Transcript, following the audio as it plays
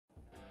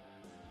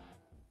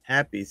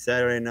Happy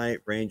Saturday night,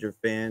 Ranger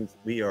fans.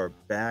 We are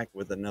back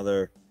with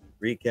another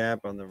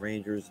recap on the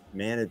Rangers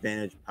Man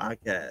Advantage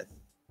podcast.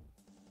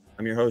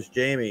 I'm your host,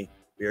 Jamie.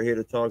 We are here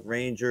to talk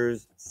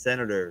Rangers,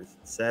 Senators,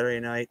 Saturday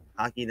night,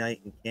 hockey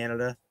night in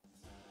Canada.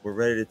 We're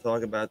ready to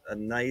talk about a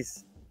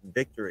nice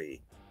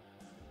victory.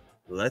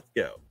 Let's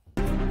go.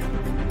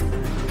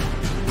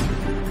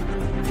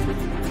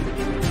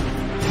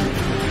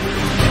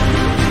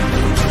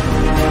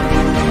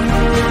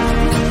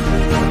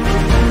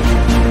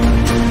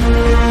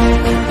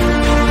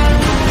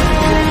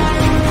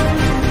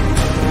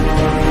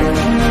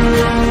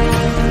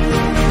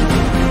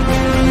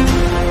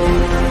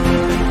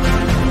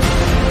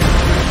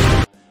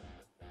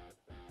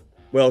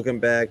 Welcome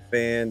back,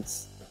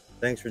 fans.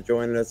 Thanks for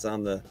joining us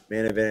on the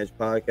Man Advantage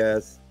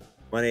podcast.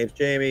 My name's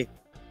Jamie.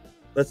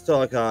 Let's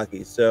talk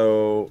hockey.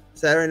 So,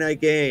 Saturday night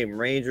game,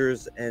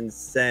 Rangers and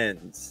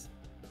Sens.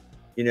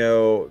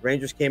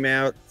 Rangers came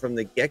out from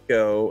the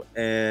get-go,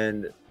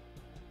 and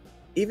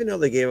even though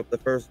they gave up the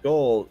first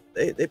goal,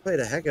 they played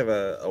a heck of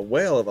a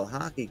whale of a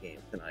hockey game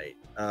tonight,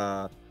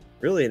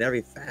 really in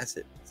every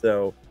facet.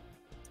 So,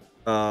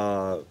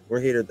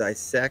 we're here to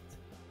dissect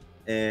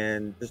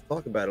and just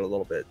talk about it a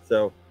little bit.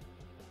 So,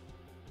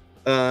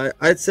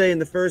 I'd say in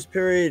the first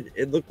period,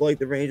 it looked like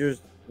the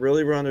Rangers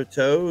really were on their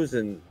toes,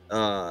 and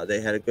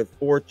they had a good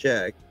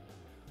forecheck.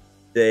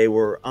 They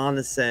were on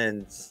the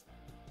Sens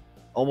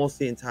almost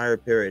the entire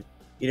period.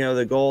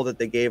 The goal that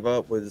they gave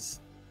up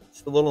was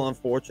just a little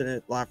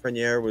unfortunate.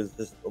 Lafreniere was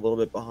just a little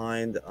bit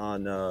behind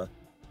on the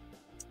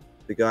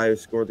guy who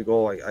scored the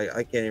goal.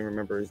 I can't even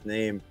remember his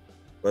name,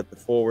 but the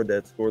forward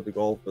that scored the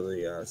goal for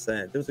the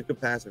Sens. There was a good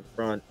pass in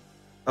front.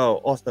 Oh,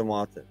 Austin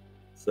Watson.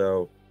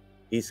 So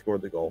he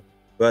scored the goal.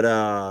 But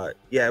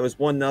yeah, it was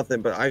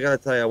 1-0. But I gotta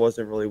tell you, I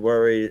wasn't really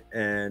worried.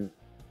 And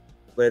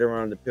later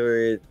on in the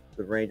period,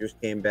 the Rangers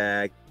came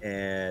back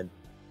and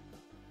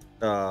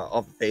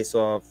off the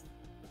face-off,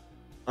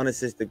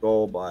 unassisted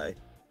goal by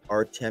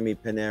Artemi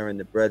Panarin,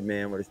 the bread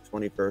man, with his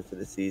 21st of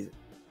the season.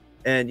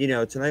 And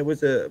tonight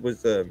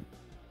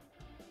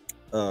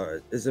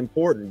is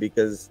important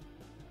because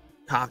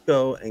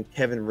Kako and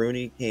Kevin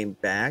Rooney came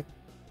back.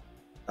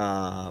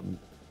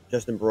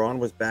 Justin Braun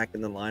was back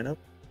in the lineup.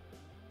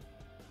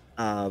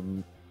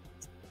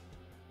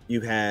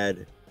 You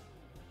had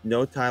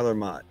no Tyler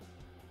Mott,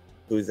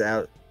 who's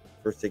out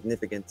for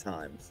significant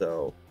time.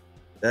 So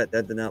that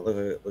did not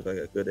look like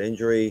a good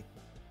injury.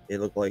 It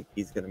looked like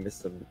he's going to miss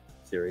some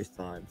serious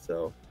time.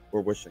 So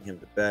we're wishing him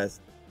the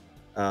best.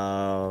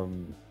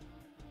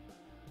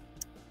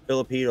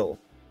 Filipino,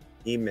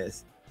 he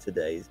missed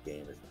today's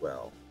game as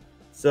well.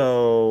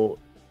 So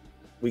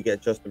we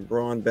get Justin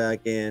Braun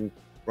back in.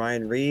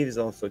 Ryan Reeves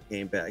also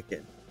came back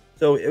in.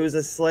 So it was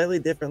a slightly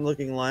different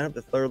looking lineup.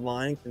 The third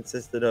line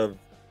consisted of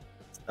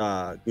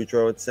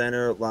Gaudreau at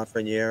center,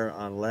 Lafreniere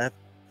on left,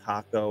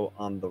 Kako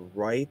on the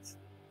right.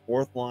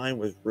 Fourth line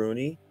was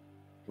Rooney,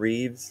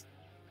 Reeves,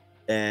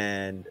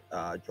 and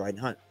Dryden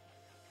Hunt.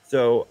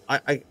 So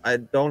I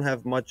don't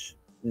have much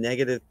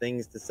negative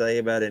things to say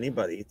about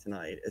anybody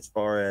tonight as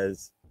far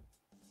as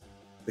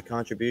the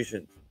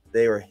contributions.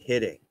 They were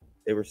hitting,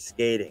 they were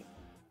skating.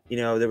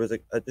 There was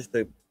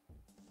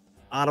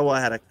Ottawa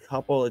had a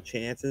couple of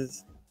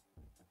chances,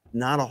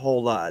 not a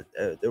whole lot.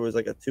 There was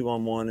like a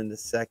 2-on-1 in the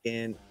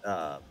second.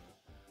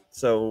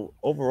 So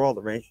overall,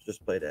 the Rangers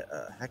just played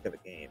a heck of a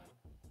game.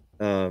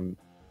 So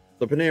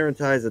Panarin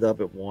ties it up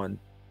at 1.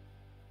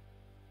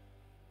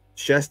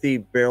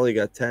 Shesty barely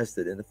got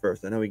tested in the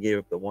first. I know he gave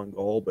up the 1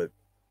 goal, but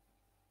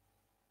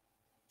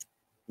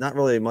not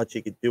really much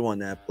he could do on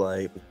that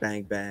play. It was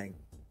bang, bang.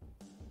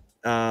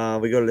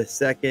 We go to the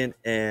second,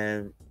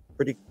 and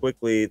pretty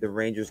quickly, the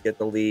Rangers get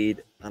the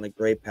lead on a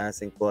great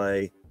passing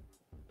play.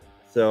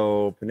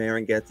 So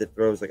Panarin gets it,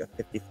 throws like a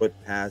 50-foot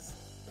pass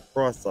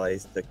cross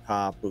ice to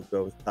Copp, who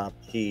goes top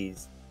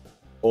cheese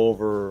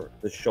over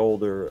the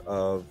shoulder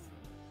of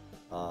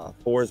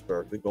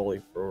Forsberg, the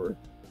goalie for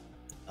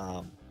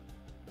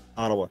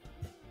Ottawa.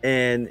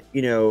 And,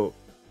 the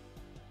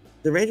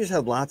Rangers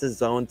had lots of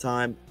zone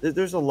time.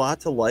 There's a lot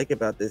to like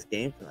about this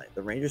game tonight.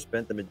 The Rangers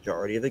spent the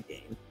majority of the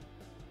game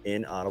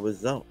in Ottawa's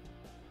zone.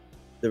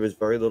 There was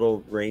very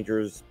little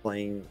Rangers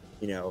playing,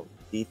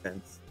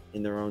 defense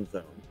in their own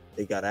zone.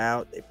 They got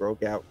out. They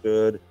broke out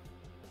good.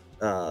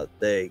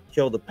 They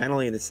killed a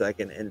penalty in the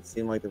second, and it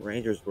seemed like the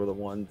Rangers were the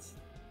ones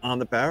on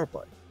the power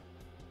play.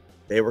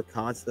 They were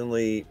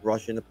constantly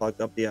rushing the puck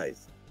up the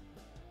ice.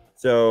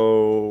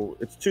 So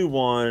it's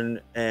 2-1,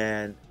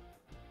 and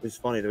it was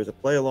funny. There was a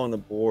play along the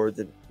boards,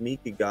 and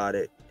Mika got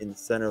it in the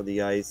center of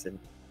the ice, and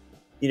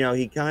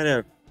he kind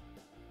of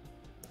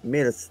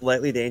made a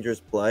slightly dangerous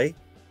play,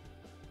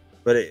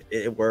 but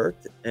it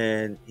worked,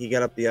 and he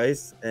got up the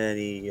ice, and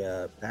he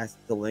passed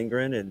it to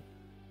Lindgren, and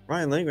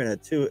Ryan Lindgren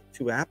had two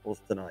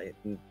apples tonight,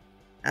 and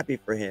happy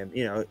for him.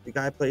 The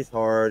guy plays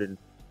hard, and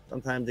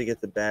sometimes he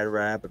gets a bad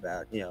rap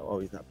about, oh,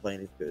 he's not playing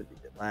as good as he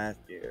did last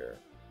year.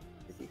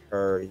 Is he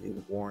hurt? Is he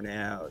worn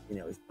out?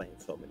 He's playing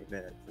so many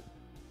minutes.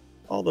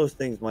 All those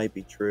things might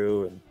be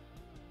true,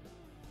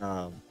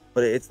 and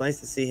but it's nice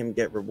to see him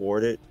get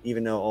rewarded,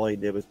 even though all he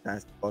did was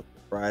pass the puck to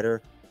Kreider,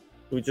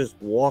 who just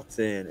walks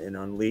in and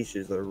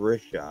unleashes a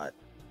wrist shot,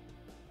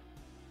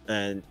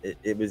 and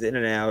it was in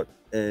and out,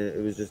 and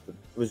it was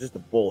just a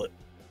bullet.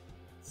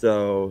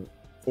 So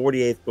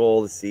 48th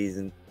goal of the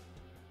season,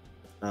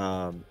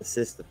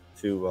 assist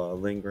to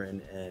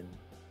Lindgren and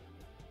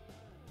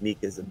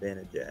Mika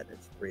Zibanejad.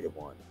 It's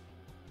 3-1.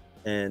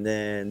 And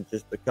then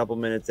just a couple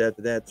minutes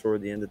after that,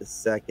 toward the end of the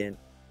second,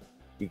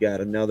 you got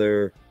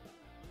another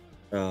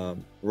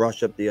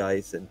rush up the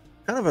ice, and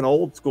kind of an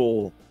old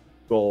school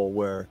goal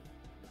where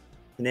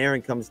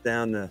Panarin comes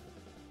down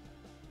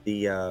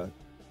the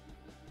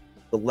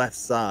left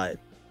side,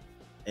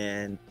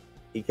 and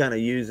he kind of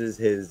uses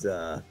his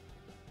I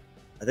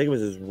think it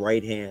was his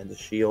right hand to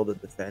shield a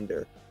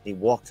defender. He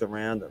walks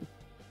around him,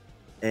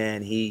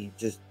 and he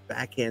just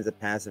backhands a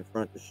pass in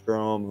front to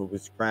Strome, who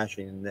was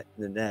crashing in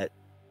the net,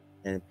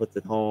 and puts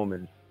it home.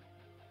 And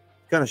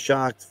kind of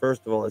shocked,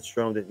 first of all, that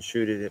Strome didn't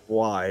shoot it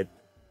wide.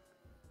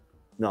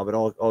 No, but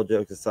all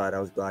jokes aside, I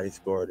was glad he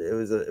scored. It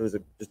was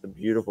just a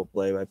beautiful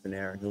play by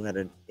Panarin, who had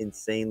an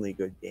insanely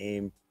good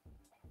game.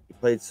 He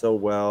played so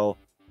well.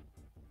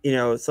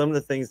 Some of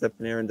the things that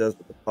Panarin does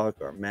with the puck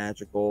are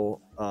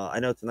magical. I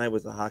know tonight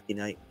was a Hockey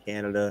Night in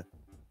Canada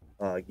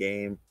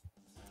game,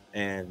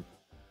 and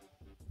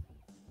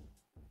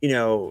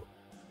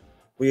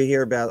we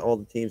hear about all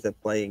the teams that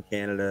play in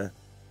Canada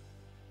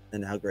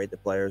and how great the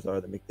players are: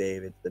 the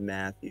McDavids, the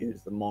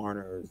Matthews, the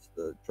Marners,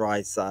 the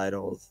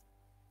Dreisaitl's,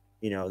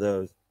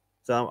 those.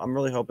 So I'm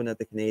really hoping that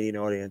the Canadian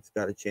audience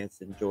got a chance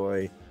to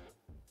enjoy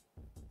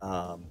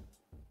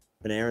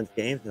Panarin's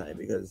game tonight,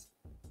 because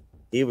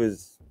he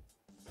was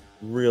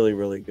really,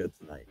 really good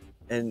tonight.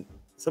 And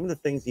some of the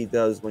things he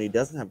does when he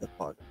doesn't have the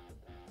puck,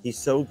 he's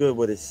so good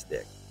with his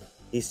stick.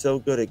 He's so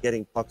good at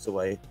getting pucks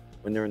away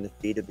when they're in the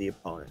feet of the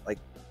opponent. Like,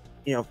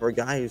 for a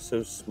guy who's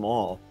so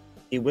small,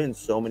 he wins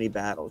so many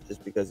battles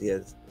just because he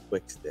has a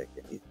quick stick,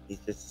 and he's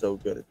just so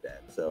good at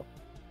that. So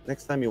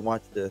next time you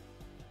watch the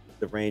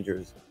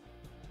Rangers,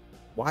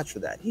 watch for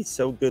that. He's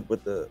so good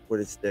with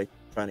his stick,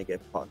 trying to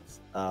get pucks.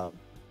 So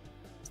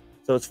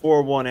it's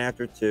 4-1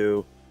 after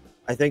 2.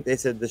 I think they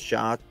said the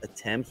shot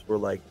attempts were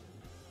like,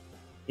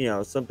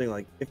 something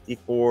like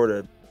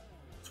 54-20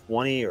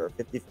 or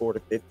 54-15.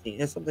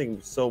 It's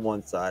something so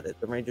one-sided.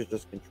 The Rangers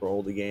just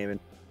controlled the game, and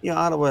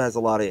Ottawa has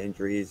a lot of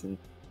injuries, and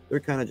they're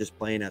kind of just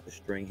playing at the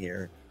string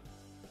here.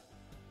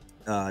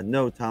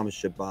 No Thomas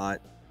Chabot,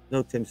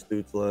 no Tim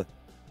Stützle,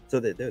 so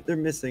they're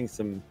missing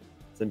some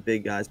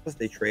big guys. Plus,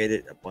 they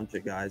traded a bunch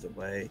of guys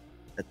away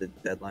at the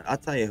deadline. I'll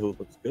tell you who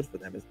looks good for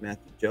them is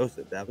Matthew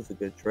Joseph. That was a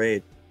good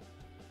trade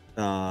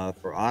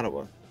for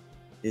Ottawa.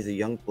 He's a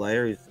young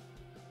player. He's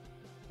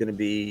going to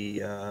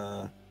be,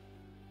 I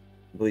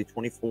believe,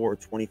 24 or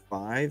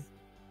 25.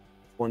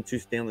 Won 2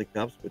 Stanley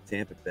Cups with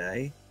Tampa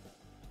Bay.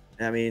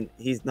 I mean,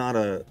 he's not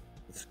a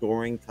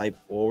scoring type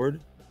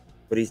forward,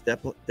 but he's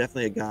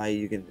definitely a guy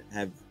you can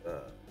have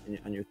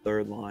on your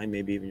third line,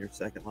 maybe even your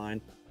second line.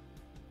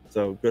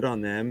 So good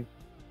on them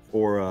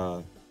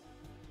for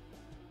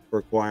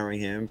acquiring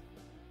him.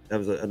 That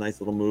was a nice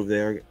little move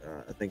there.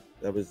 I think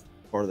that was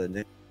part of the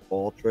Nick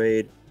Paul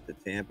trade to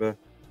Tampa.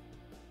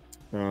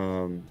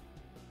 So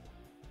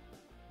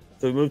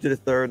we moved to the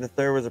third, and the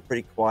third was a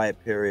pretty quiet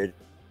period.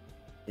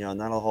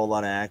 Not a whole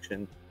lot of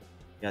action.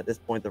 At this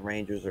point, the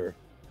Rangers are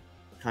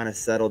kind of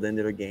settled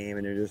into their game,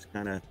 and they're just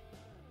kind of,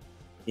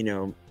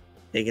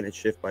 taking it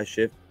shift by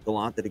shift.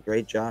 Gallant did a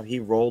great job. He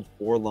rolled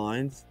 4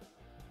 lines.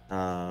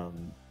 There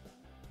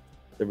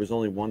was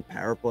only 1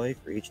 power play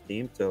for each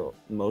team, so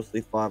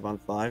mostly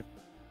 5-on-5.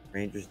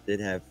 Rangers did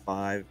have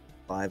 5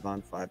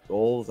 5-on-5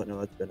 goals. I know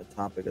that's been a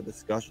topic of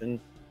discussion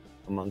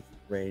amongst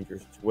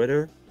Rangers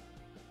Twitter.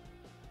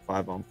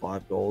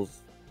 5-on-5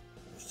 goals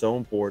are so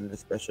important,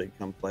 especially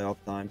come playoff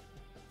time.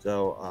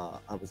 So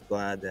I was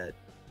glad that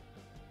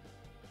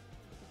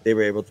they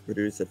were able to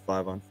produce at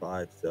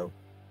 5-on-5. So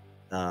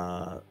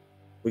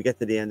we get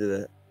to the end of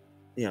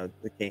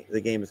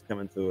the game is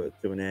coming to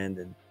an end,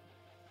 and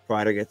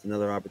Kreider gets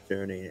another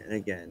opportunity. And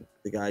again,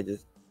 the guy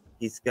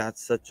he's got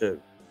such a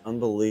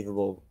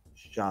unbelievable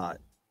shot.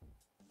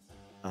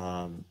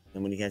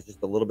 And when he has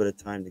just a little bit of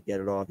time to get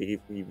it off, he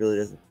really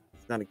doesn't.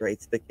 He's not a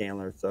great stick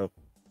handler, so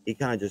he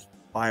kind of just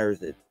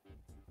fires it.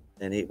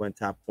 And he went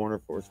top corner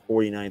for his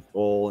 49th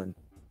goal. And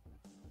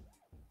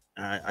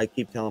I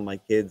keep telling my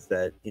kids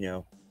that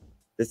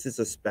this is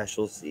a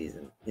special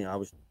season.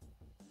 I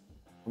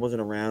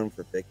wasn't around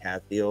for Vic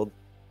Hatfield.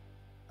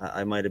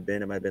 I might have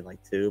been. It might have been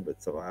like 2,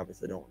 but so I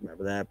obviously don't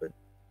remember that. But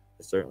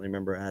I certainly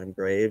remember Adam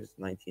Graves,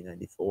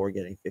 1994,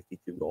 getting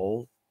 52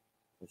 goals.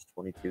 I was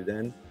 22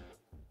 then.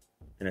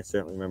 And I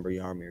certainly remember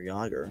Jaromir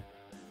Jagr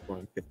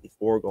scoring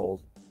 54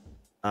 goals.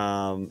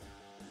 A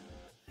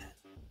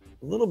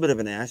little bit of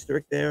an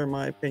asterisk there, in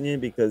my opinion,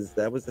 because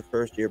that was the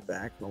first year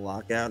back from the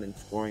lockout, and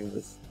scoring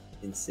was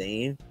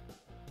insane.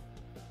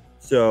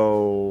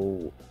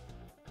 So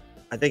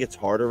I think it's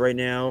harder right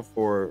now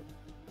for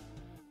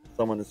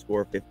someone to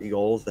score 50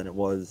 goals than it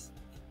was,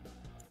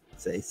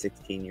 say,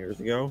 16 years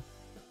ago.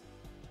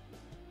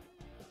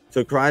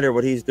 So Kreider,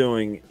 what he's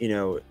doing,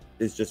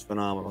 is just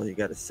phenomenal. He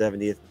got a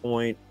 70th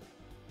point.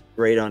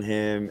 Great on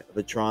him.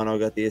 Vetrano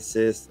got the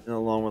assist and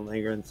along with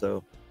Lindgren.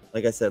 So,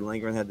 like I said,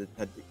 Lindgren had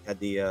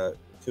the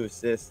 2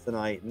 assists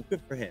tonight, and good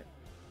for him.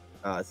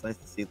 It's nice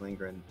to see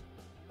Lindgren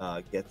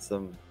get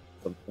some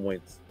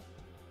points.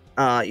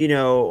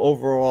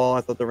 Overall,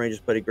 I thought the Rangers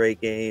played a great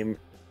game.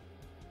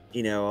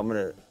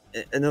 Another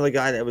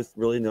guy that was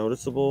really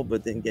noticeable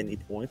but didn't get any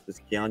points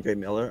was Keandre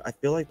Miller. I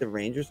feel like the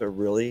Rangers are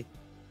really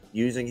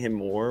using him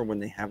more when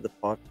they have the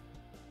puck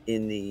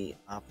in the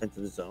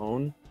offensive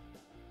zone.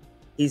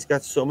 He's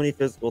got so many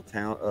physical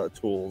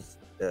tools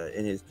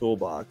in his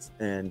toolbox,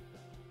 and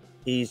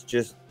he's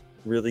just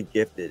really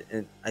gifted.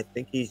 And I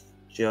think he's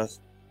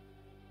just,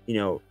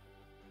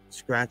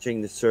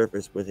 scratching the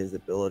surface with his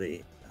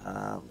ability.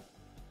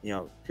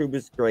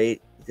 Truba's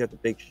great. He's got the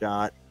big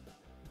shot,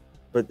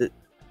 but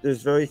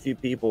there's very few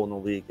people in the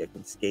league that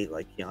can skate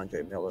like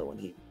Keandre Miller when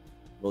he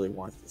really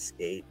wants to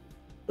skate,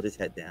 put his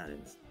head down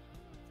and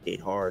skate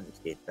hard and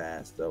skate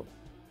fast. So,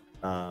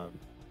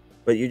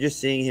 but you're just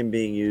seeing him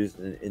being used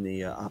in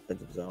the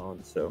offensive zone.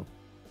 So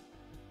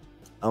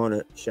I want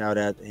to shout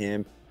out to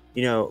him.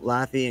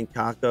 Laffy and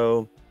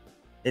Kako,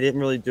 they didn't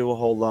really do a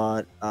whole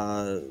lot.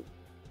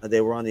 They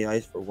were on the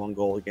ice for 1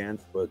 goal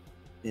against, but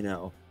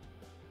it's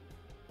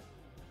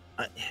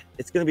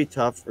going to be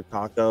tough for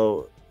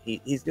Kako.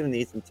 He's going to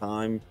need some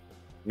time.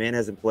 Man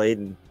hasn't played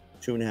in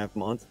 2.5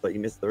 months, but he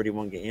missed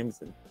 31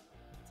 games, and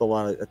that's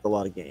a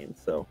lot of games.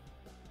 So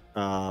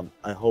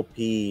I hope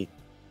he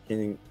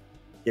can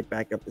get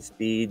back up to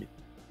speed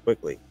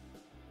quickly,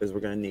 because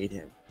we're going to need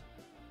him.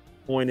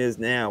 Point is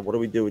now, what do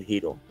we do with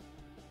Hedel?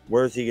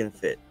 Where is he going to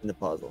fit in the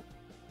puzzle?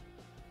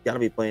 Got to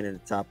be playing in the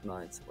top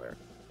 9 somewhere.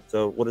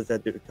 So what does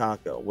that do to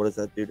Kako? What does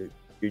that do to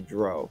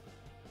Gaudreau?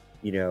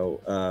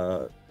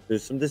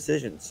 There's some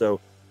decisions. So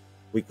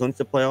we clinched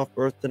the playoff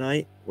berth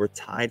tonight. We're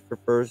tied for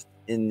first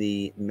in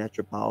the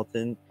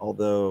Metropolitan,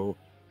 although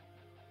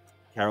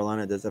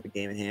Carolina does have a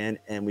game in hand,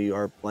 and we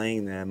are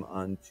playing them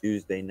on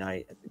Tuesday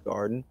night at the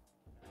Garden.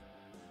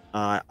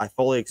 I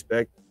fully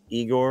expect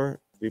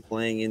Igor to be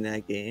playing in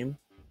that game.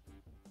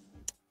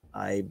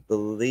 I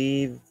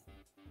believe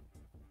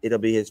it'll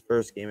be his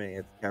first game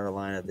against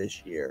Carolina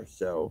this year.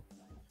 So,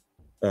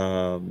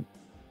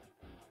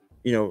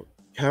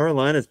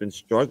 Carolina's been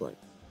struggling.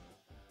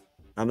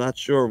 I'm not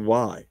sure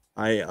why.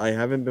 I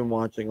haven't been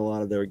watching a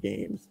lot of their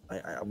games.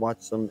 I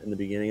watched some in the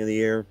beginning of the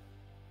year,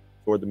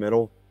 toward the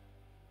middle.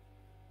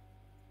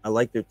 I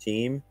like their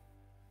team.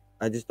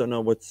 I just don't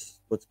know what's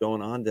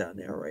going on down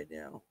there right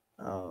now.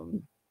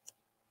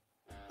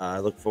 I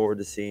look forward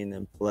to seeing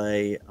them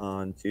play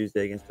on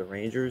Tuesday against the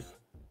Rangers,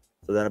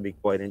 so that'll be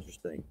quite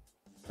interesting.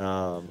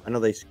 I know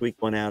they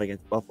squeaked one out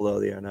against Buffalo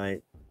the other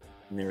night,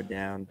 and they were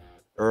down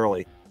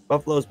early.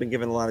 Buffalo's been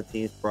giving a lot of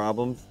teams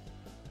problems.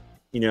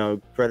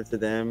 Credit to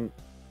them.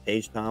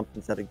 Tage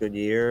Thompson's had a good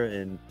year,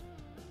 and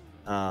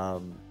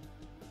Alex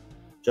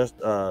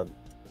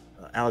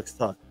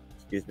Tuch,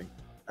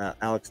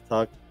 Alex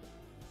Tuch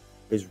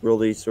has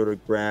really sort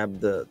of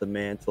grabbed the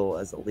mantle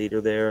as a leader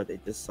there. They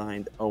just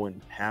signed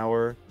Owen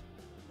Power.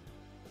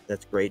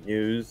 That's great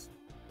news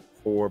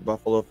for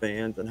Buffalo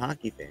fans and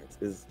hockey fans,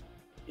 because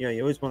you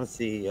always want to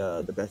see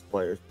the best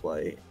players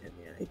play in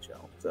the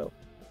NHL. So,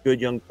 good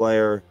young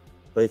player,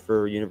 played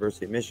for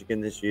University of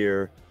Michigan this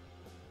year,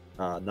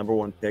 number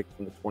 1 pick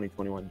from the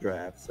 2021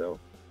 draft. So,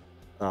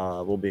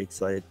 we'll be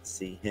excited to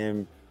see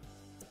him,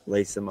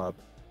 lace him up.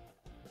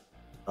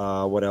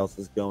 What else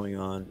is going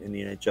on in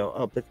the NHL?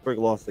 Oh, Pittsburgh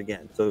lost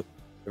again. So,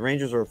 the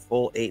Rangers are a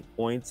full 8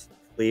 points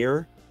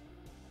clear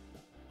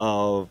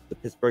of the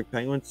Pittsburgh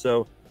Penguins.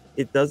 So,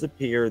 it does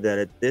appear that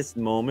at this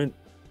moment,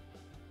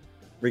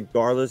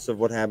 regardless of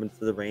what happens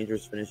to the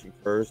Rangers finishing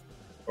first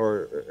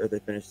or they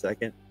finish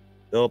second,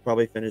 they'll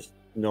probably finish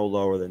no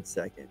lower than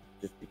second,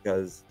 just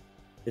because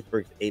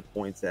Pittsburgh's 8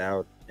 points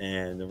out,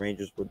 and the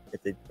Rangers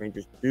if the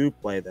Rangers do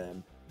play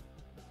them,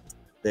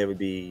 they would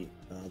be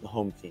the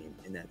home team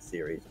in that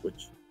series,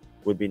 which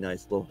would be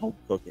nice, little home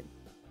cooking.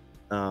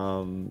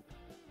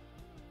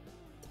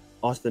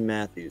 Austin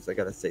Matthews, I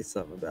got to say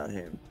something about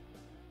him.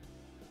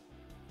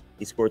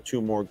 He scored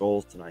 2 more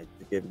goals tonight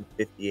to give him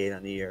 58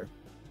 on the year.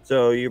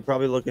 So you're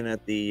probably looking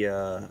at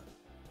the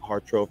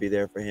Hart Trophy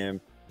there for him,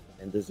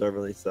 and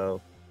deservedly so.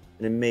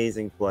 An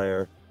amazing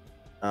player.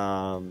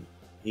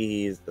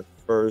 He is the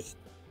first.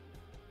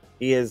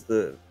 He has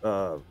the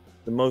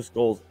most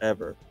goals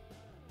ever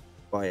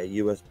by a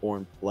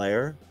U.S.-born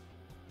player,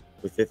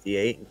 with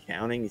 58 and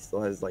counting. He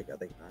still has I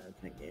think 9 or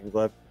 10 games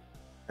left.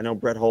 I know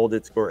Brett Hull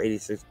did score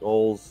 86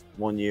 goals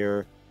one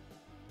year.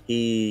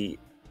 He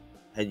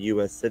had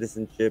U.S.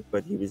 citizenship,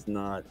 but he was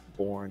not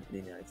born in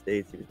the United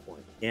States. He was born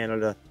in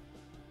Canada.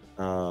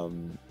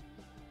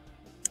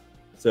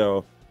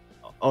 So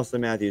Austin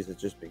Matthews has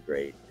just been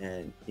great.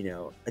 And,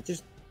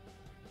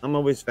 I'm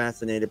always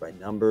fascinated by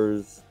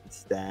numbers and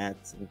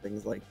stats and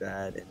things like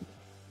that. And,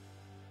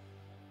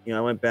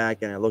 I went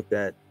back and I looked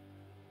at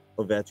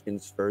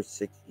Ovechkin's first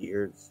 6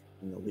 years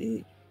in the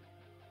league.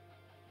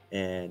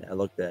 And I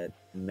looked at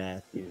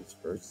Matthews'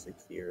 first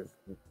 6 years.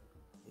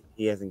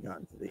 he hasn't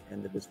gotten to the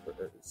end of his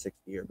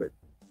sixth year,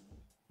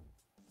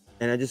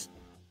 and I just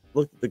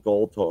looked at the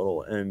goal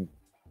total, and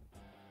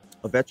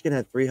Ovechkin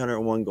had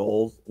 301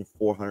 goals in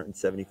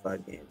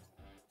 475 games.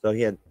 So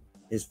he had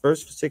his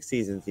first 6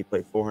 seasons, he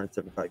played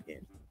 475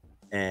 games,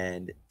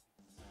 and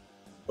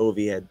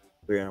Ovi had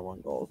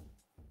 301 goals.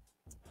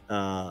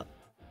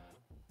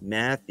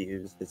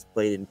 Matthews has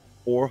played in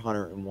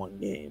 401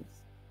 games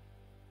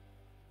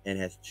and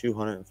has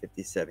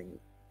 257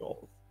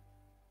 goals.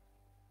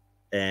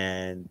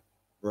 And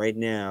right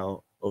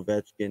now,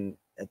 Ovechkin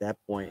at that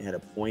point had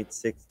a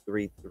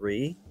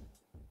 .633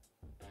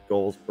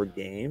 goals per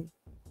game,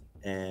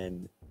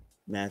 and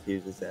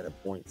Matthews is at a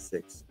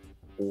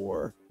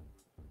 .64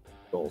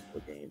 goals per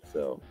game.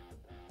 So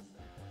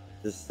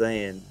just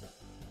saying,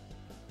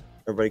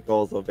 everybody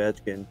calls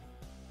Ovechkin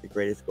the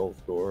greatest goal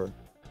scorer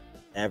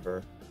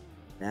ever.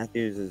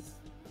 Matthews is,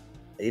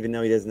 even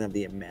though he doesn't have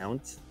the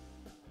amount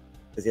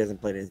because he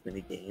hasn't played as many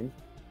games,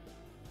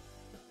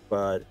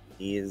 but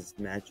he is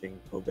matching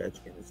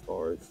Ovechkin as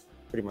far as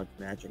pretty much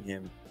matching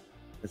him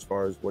as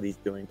far as what he's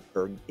doing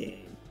per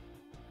game.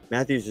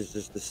 Matthews is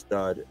just a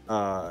stud.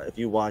 If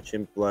you watch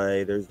him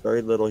play, there's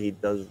very little he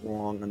does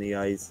wrong on the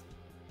ice.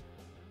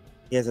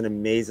 He has an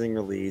amazing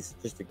release,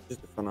 just a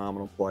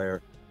phenomenal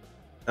player.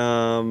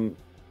 I'm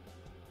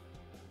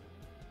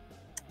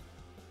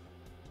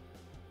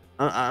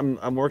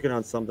working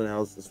on something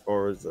else as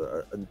far as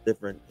a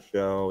different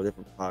show, a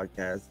different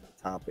podcast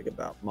topic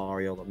about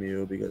Mario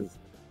Lemieux, because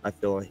I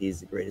feel like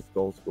he's the greatest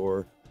goal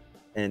scorer,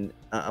 and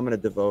I'm going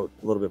to devote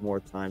a little bit more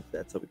time to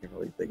that so we can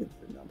really dig into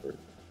the numbers.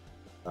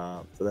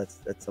 So that's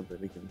something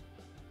we can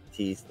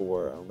tease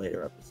for a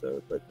later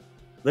episode. But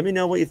let me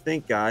know what you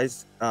think,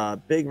 guys.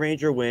 Big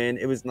Ranger win.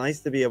 It was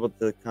nice to be able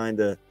to kind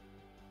of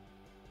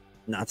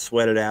not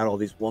sweat it out, all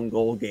these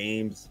 1-goal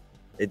games.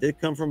 They did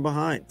come from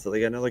behind, so they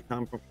got another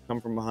come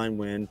from behind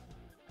win.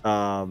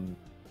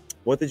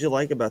 What did you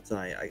like about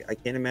tonight? I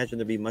can't imagine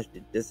there'd be much to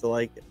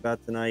dislike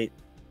about tonight.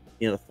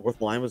 You know, the fourth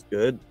line was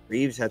good.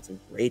 Reeves had some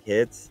great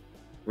hits.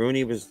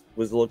 Rooney was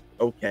looked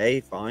okay,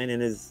 fine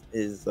in his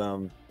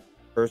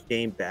first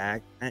game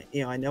back.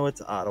 I know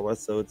it's Ottawa,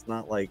 so it's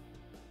not like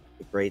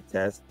a great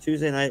test.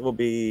 Tuesday night will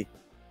be.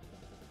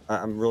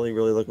 I'm really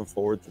looking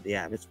forward to the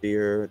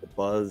atmosphere, the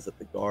buzz at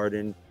the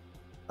Garden.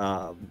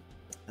 I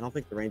don't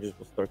think the Rangers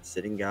will start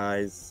sitting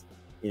guys.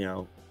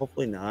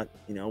 Hopefully not.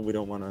 We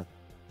don't want to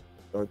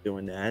start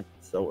doing that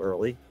so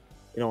early.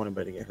 We don't want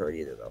anybody to get hurt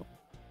either,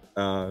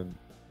 though.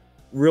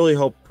 Really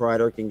hope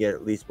Kreider can get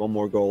at least one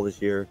more goal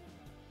this year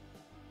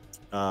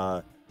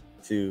to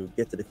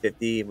get to the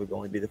 50. It would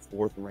only be the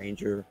fourth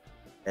Ranger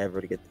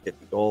ever to get to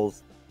 50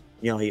 goals.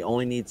 He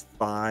only needs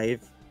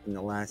 5 in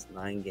the last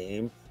 9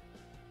 games.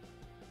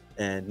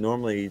 And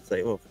normally you'd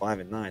say, 5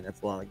 and 9,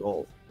 that's a lot of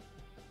goals.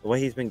 The way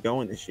he's been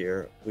going this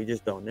year, we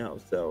just don't know.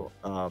 So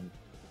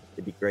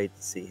it'd be great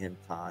to see him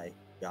tie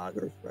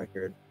Yager's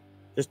record.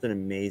 Just an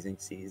amazing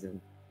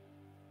season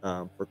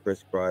for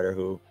Chris Kreider,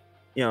 who,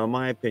 in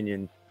my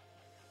opinion,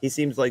 he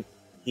seems like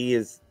he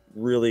is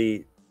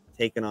really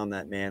taken on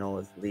that mantle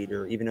as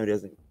leader, even though he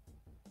doesn't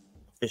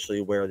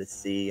officially wear the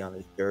C on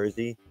his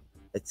jersey.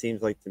 It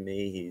seems like to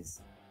me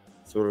he's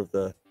sort of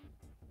the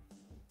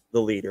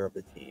leader of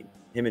the team.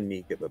 Him and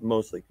Mika, but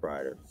mostly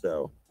Kreider.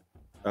 So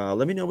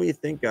let me know what you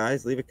think,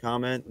 guys. Leave a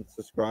comment and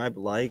subscribe,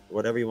 like,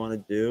 whatever you want to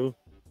do.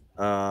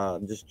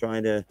 I'm just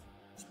trying to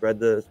spread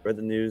the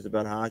news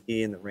about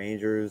hockey and the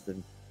Rangers,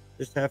 and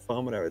just have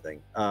fun with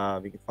everything.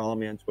 You can follow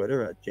me on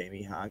Twitter at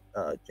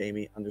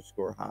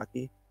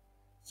Jamie_hockey.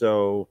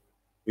 So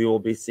we will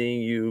be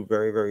seeing you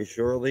very, very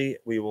shortly.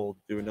 We will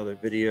do another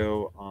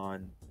video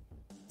on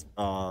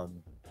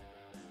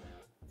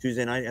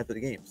Tuesday night after the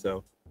game.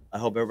 So I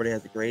hope everybody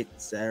has a great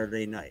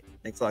Saturday night.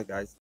 Thanks a lot, guys.